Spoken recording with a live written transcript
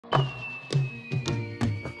Hey,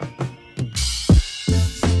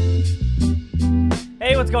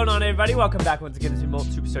 what's going on, everybody? Welcome back once again to MOLT.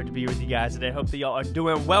 Super stoked to be with you guys today. Hope that y'all are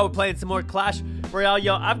doing well. We're playing some more Clash Royale,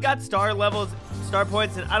 y'all. I've got star levels, star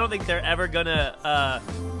points, and I don't think they're ever gonna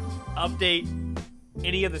update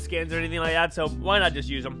any of the skins or anything like that. So why not just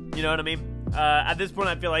use them? You know what I mean? At this point,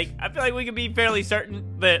 I feel like we can be fairly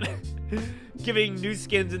certain that giving new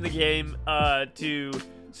skins in the game to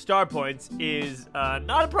star points is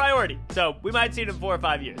not a priority. So we might see it in 4 or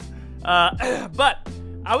 5 years. But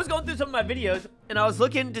I was going through some of my videos, and I was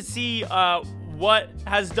looking to see what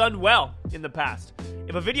has done well in the past.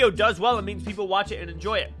 If a video does well, it means people watch it and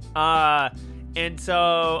enjoy it. And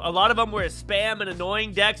so a lot of them were spam and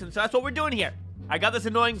annoying decks, and so that's what we're doing here. I got this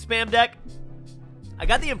annoying spam deck. I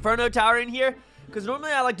got the Inferno Tower in here, because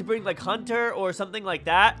normally I like to bring like Hunter or something like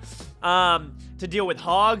that to deal with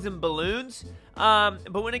hogs and balloons.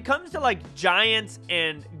 But when it comes to like giants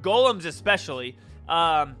and golems especially,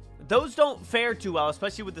 those don't fare too well,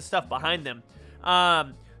 especially with the stuff behind them.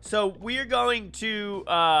 So we're going to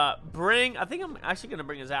bring, I think I'm actually going to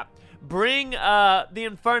bring a zap. Bring the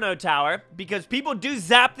Inferno Tower, because people do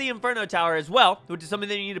zap the Inferno Tower as well, which is something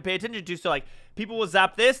that you need to pay attention to. So like, people will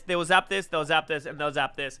zap this, they will zap this, they'll zap this, and they'll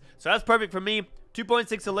zap this. So that's perfect for me.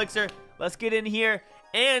 2.6 elixir. Let's get in here.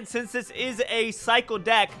 And since this is a cycle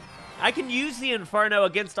deck, I can use the Inferno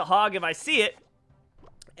against a hog if I see it,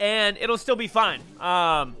 and it'll still be fine. So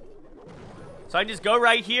I can just go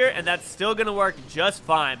right here, and that's still going to work just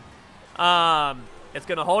fine. It's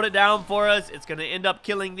going to hold it down for us. It's going to end up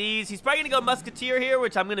killing these. He's probably going to go Musketeer here,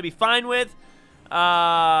 which I'm going to be fine with.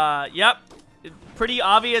 Yep. Pretty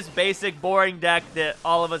obvious, basic, boring deck that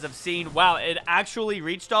all of us have seen. Wow, it actually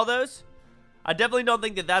reached all those? I definitely don't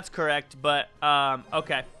think that that's correct, but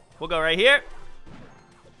okay. We'll go right here.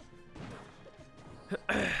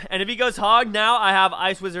 And if he goes hog now, I have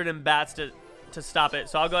Ice Wizard and Bats to stop it.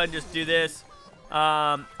 So I'll go ahead and just do this.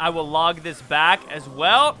 I will log this back as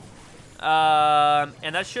well.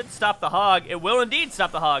 And that should stop the hog. It will indeed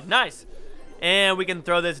stop the hog. Nice. And we can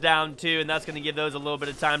throw this down too, and that's going to give those a little bit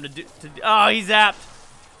of time to do. Oh, he zapped.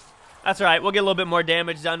 That's all right. We'll get a little bit more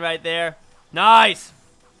damage done right there. Nice.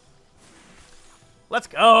 Let's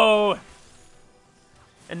go.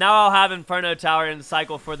 And now I'll have Inferno Tower in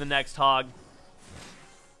cycle for the next hog.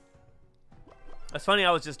 It's funny,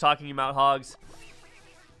 I was just talking about hogs.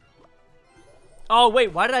 Oh,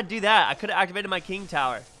 wait, why did I do that? I could have activated my King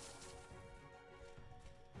Tower.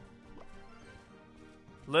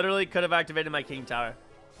 Literally could have activated my King Tower.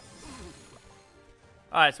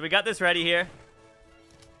 Alright, so we got this ready here.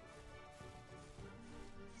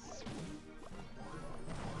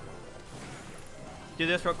 Do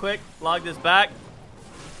this real quick. Log this back.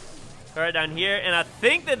 Go right down here. And I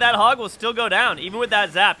think that that hog will still go down, even with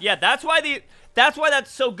that zap. Yeah, that's why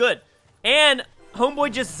that's so good. And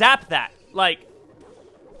homeboy just zapped that. Like,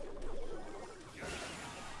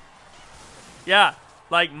 yeah,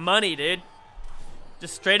 like money, dude.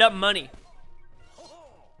 Just straight up money.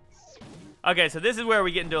 Okay, so this is where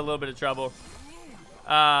we get into a little bit of trouble.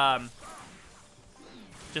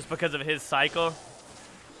 Just because of his cycle.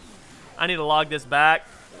 I need to log this back.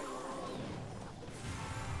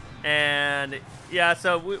 And yeah,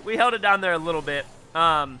 so we held it down there a little bit.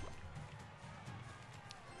 That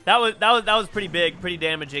was pretty big, pretty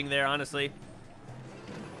damaging there, honestly.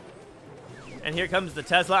 And here comes the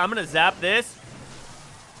Tesla. I'm gonna zap this.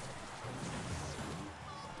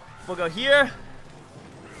 We'll go here.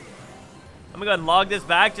 I'm gonna go ahead and log this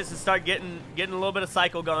back just to start getting a little bit of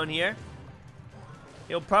cycle going here.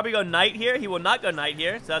 He'll probably go Knight here. He will not go Knight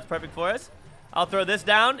here, so that's perfect for us. I'll throw this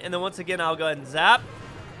down, and then once again, I'll go ahead and zap.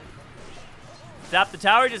 Zap the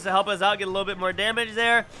tower just to help us out, get a little bit more damage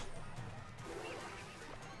there.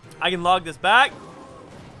 I can log this back.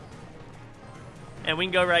 And we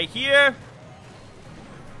can go right here.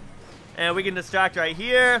 And we can distract right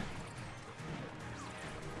here.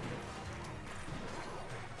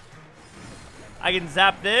 I can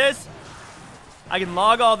zap this. I can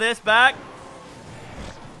log all this back.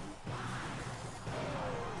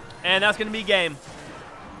 And that's going to be game.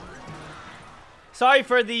 Sorry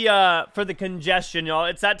for the congestion, y'all.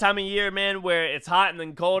 It's that time of year, man, where it's hot and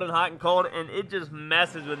then cold and hot and cold, and it just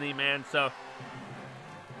messes with me, man. So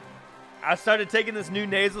I started taking this new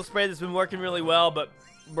nasal spray that's been working really well, but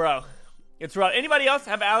bro, it's rough. Anybody else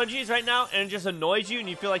have allergies right now and it just annoys you and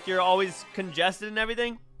you feel like you're always congested and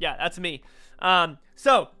everything? Yeah, that's me.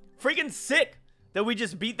 So freaking sick that we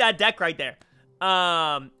just beat that deck right there.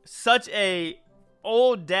 Such a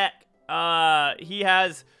old deck. He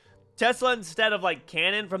has Tesla instead of like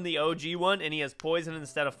Cannon from the OG one, and he has Poison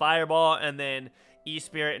instead of Fireball, and then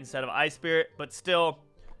E-Spirit instead of Ice Spirit, but still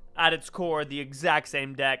at its core the exact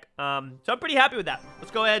same deck. So I'm pretty happy with that.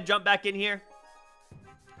 Let's go ahead, jump back in here.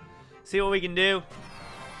 See what we can do.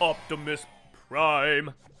 Optimus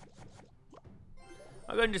Prime.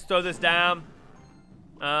 I'll go ahead and just throw this down.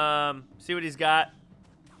 See what he's got.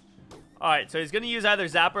 Alright, so he's going to use either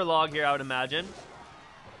Zap or Log here, I would imagine.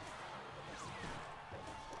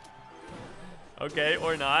 Okay,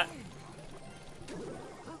 or not.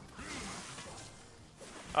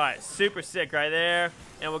 Alright, super sick right there.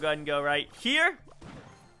 And we'll go ahead and go right here.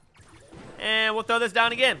 And we'll throw this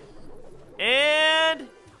down again. And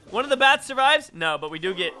one of the bats survives? No, but we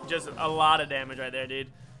do get just a lot of damage right there, dude.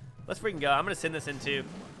 Let's freaking go. I'm going to send this into...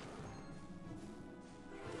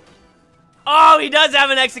 Oh, he does have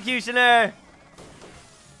an Executioner!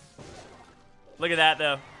 Look at that,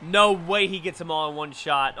 though. No way he gets them all in one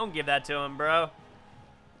shot. Don't give that to him, bro.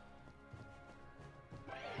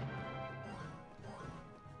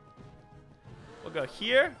 We'll go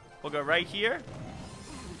here. We'll go right here.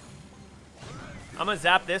 I'm going to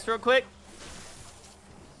zap this real quick.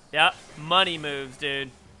 Yep. Money moves, dude.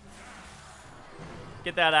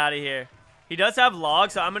 Get that out of here. He does have Log,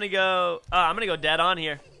 so I'm going to go dead on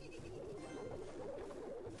here.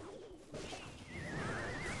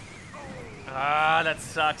 Ah, that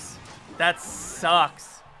sucks. That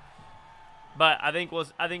sucks. But I think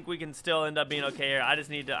we can still end up being okay here. I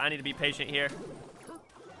need to be patient here.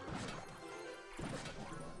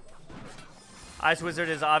 Ice Wizard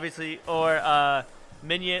is obviously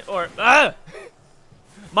Minion or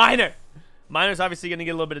Miner. Miner's obviously gonna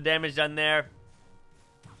get a little bit of damage done there.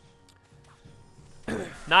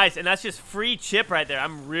 Nice, and that's just free chip right there.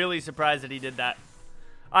 I'm really surprised that he did that.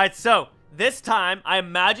 All right, so this time, I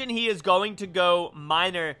imagine he is going to go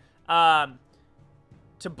Miner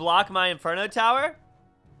to block my Inferno Tower.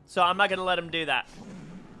 So I'm not going to let him do that.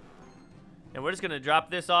 And we're just going to drop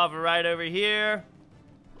this off right over here.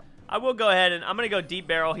 I will go ahead and I'm going to go Deep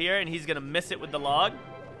Barrel here, and he's going to miss it with the Log.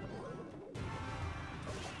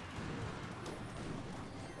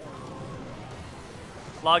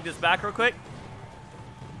 Log this back real quick.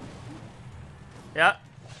 Yeah.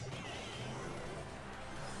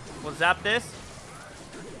 We'll zap this.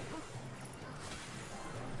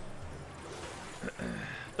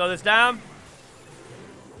 Throw this down.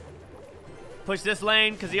 Push this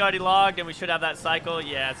lane because he already logged, and we should have that cycle.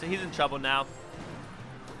 Yeah, so he's in trouble now.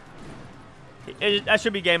 That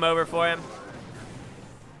should be game over for him.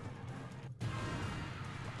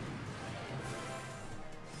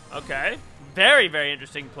 Okay. Very, very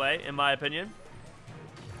interesting play, in my opinion.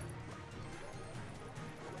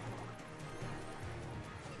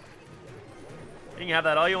 You can have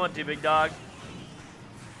that all you want to, big dog.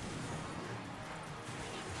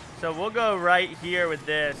 So we'll go right here with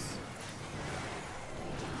this.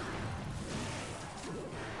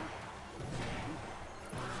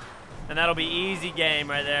 And that'll be easy game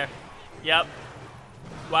right there. Yep.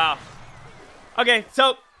 Wow. Okay,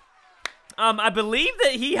 so I believe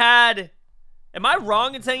that he had... Am I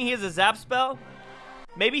wrong in saying he has a zap spell?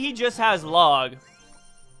 Maybe he just has Log.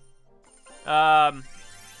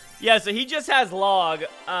 Yeah, so he just has Log.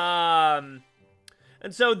 And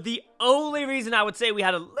so the only reason I would say we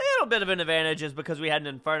had a little bit of an advantage is because we had an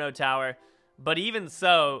Inferno Tower. But even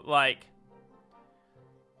so, like,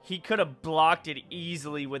 he could have blocked it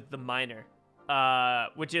easily with the Miner,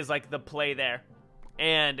 which is like the play there.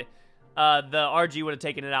 And the RG would have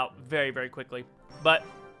taken it out very, very quickly. But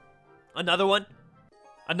another one.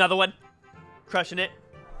 Another one. Crushing it.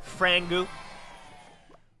 Frangu.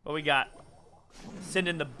 What we got?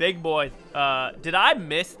 Sending the big boy. Did I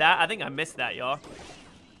miss that? I think I missed that, y'all.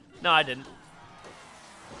 No, I didn't.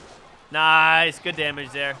 Nice. Good damage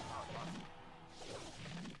there.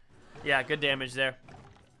 Yeah, good damage there.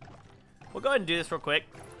 We'll go ahead and do this real quick.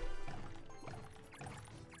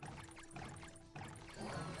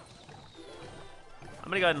 I'm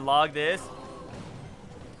going to go ahead and log this.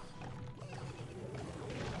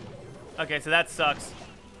 Okay, so that sucks.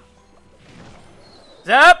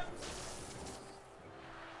 Zap!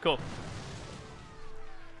 Cool.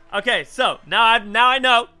 Okay, so now I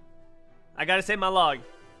know. I gotta save my log.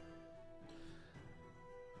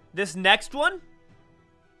 This next one.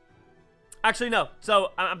 Actually, no.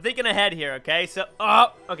 So I'm thinking ahead here. Okay, so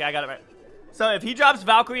okay, I got it right. So if he drops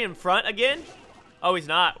Valkyrie in front again, oh, he's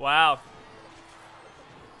not. Wow.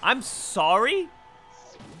 I'm sorry.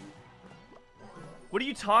 What are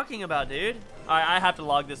you talking about, dude? All right, I have to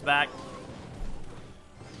log this back.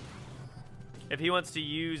 If he wants to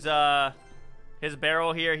use his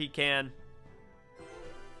barrel here, he can.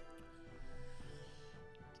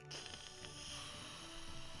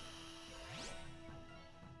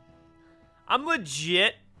 I'm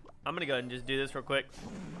legit. I'm going to go ahead and just do this real quick.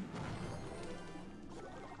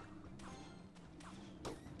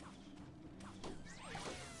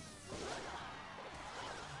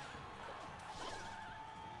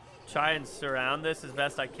 try and surround this as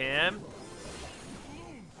best I can.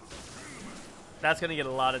 That's going to get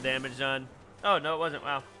a lot of damage done. Oh, no, it wasn't.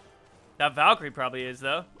 Wow. That Valkyrie probably is,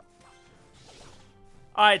 though.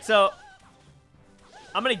 Alright, so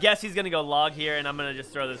I'm going to guess he's going to go log here, and I'm going to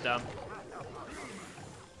just throw this down.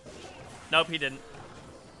 Nope, he didn't.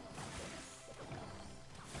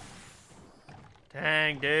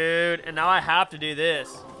 Dang, dude. And now I have to do this.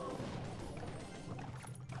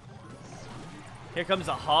 Here comes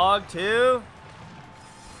a hog, too.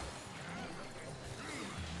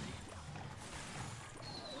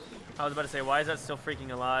 I was about to say, why is that still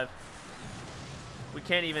freaking alive? We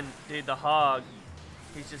can't even... Dude, the hog.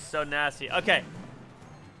 He's just so nasty. Okay.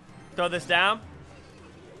 Throw this down.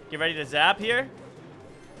 Get ready to zap here.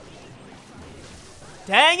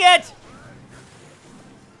 Dang it!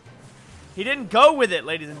 He didn't go with it,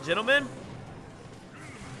 ladies and gentlemen.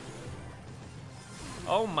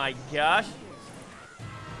 Oh my gosh.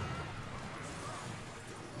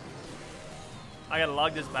 I gotta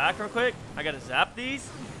log this back real quick. I gotta zap these.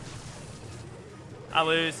 I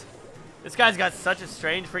lose. This guy's got such a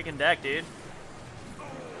strange freaking deck, dude.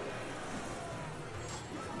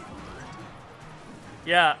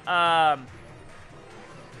 Yeah,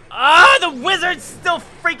 the wizard's still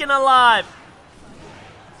freaking alive!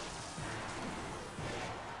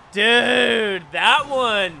 Dude, that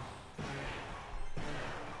one.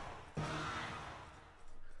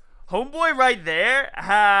 Homeboy right there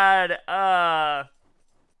had,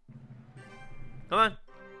 come on.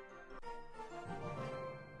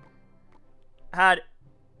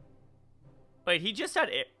 Wait, he just had,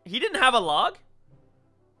 he didn't have a log?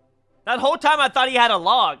 That whole time I thought he had a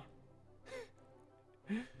log.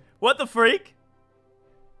 What the freak?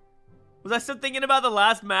 Was I still thinking about the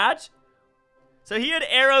last match? So he had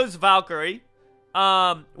Arrows Valkyrie,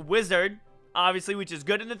 Wizard, obviously, which is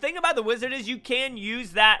good. And the thing about the Wizard is you can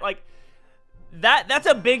use that, like, that's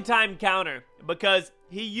a big time counter because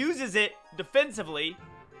he uses it defensively,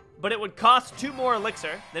 but it would cost 2 more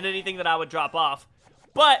elixir than anything that I would drop off.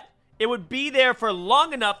 But it would be there for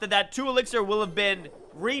long enough that that 2 elixir will have been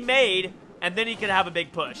remade, and then he could have a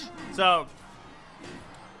big push. So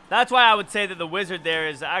that's why I would say that the Wizard there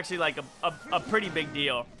is actually like a pretty big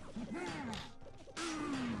deal.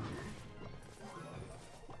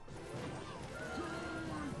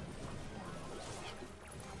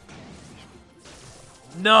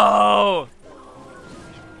 No!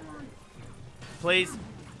 Please.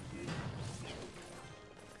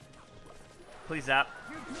 Please zap.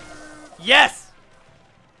 Yes!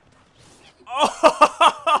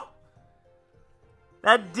 Oh!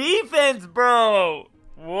 That defense, bro!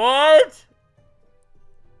 What?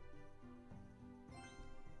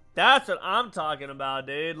 That's what I'm talking about,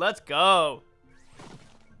 dude. Let's go.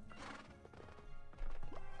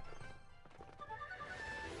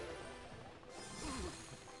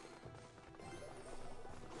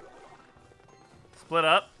 Split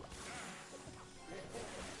up.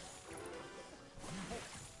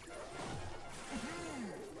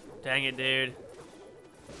 Dang it, dude.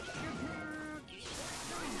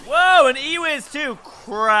 Whoa, an E-Wiz too.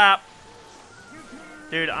 Crap.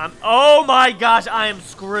 Dude, oh my gosh, I am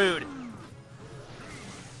screwed.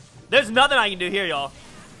 There's nothing I can do here, y'all.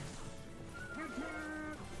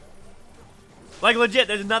 Like, legit,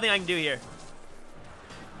 there's nothing I can do here.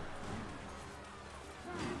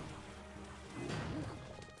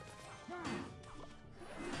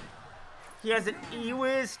 He has an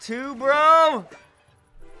E-Wiz too, bro.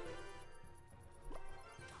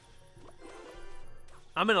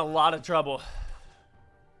 I'm in a lot of trouble.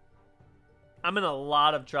 I'm in a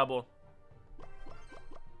lot of trouble.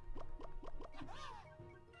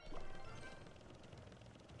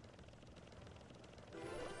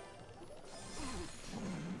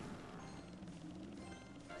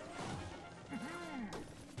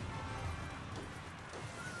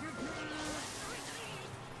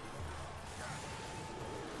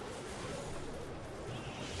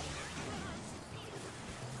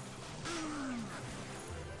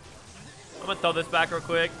 I'm gonna throw this back real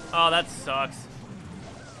quick. Oh, that sucks.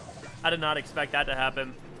 I did not expect that to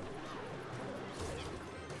happen.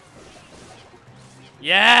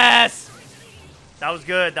 Yes! That was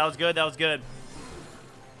good. That was good. That was good.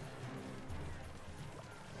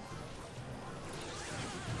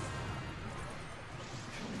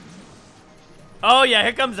 Oh, yeah.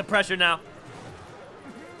 Here comes the pressure now.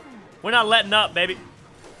 We're not letting up, baby.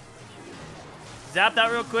 Zap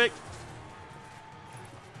that real quick.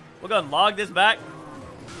 We'll go and log this back.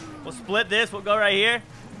 We'll split this. We'll go right here.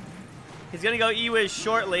 He's going to go E-Wiz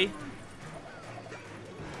shortly.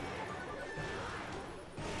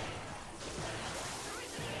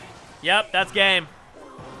 Yep, that's game.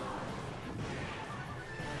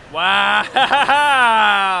 Wow.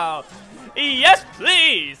 Yes,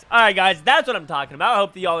 please. All right, guys, that's what I'm talking about. I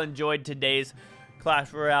hope that y'all enjoyed today's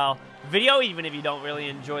Clash Royale video, even if you don't really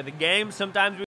enjoy the game. Sometimes